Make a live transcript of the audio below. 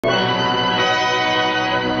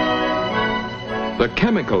The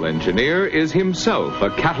chemical engineer is himself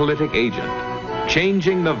a catalytic agent,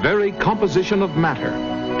 changing the very composition of matter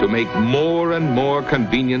to make more and more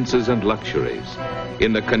conveniences and luxuries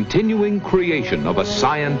in the continuing creation of a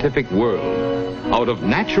scientific world out of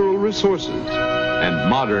natural resources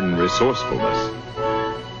and modern resourcefulness.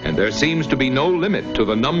 And there seems to be no limit to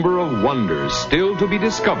the number of wonders still to be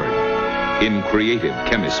discovered in creative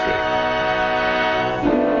chemistry.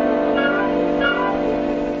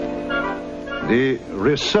 The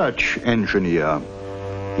research engineer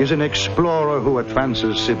is an explorer who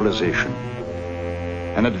advances civilization,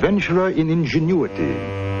 an adventurer in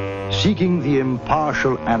ingenuity, seeking the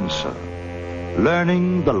impartial answer,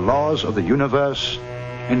 learning the laws of the universe,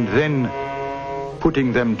 and then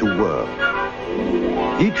putting them to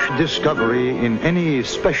work. Each discovery in any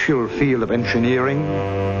special field of engineering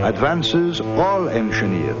advances all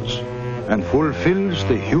engineers and fulfills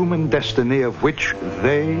the human destiny of which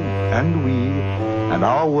they and we and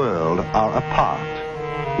our world are a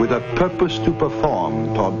part, with a purpose to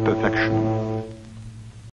perform toward perfection.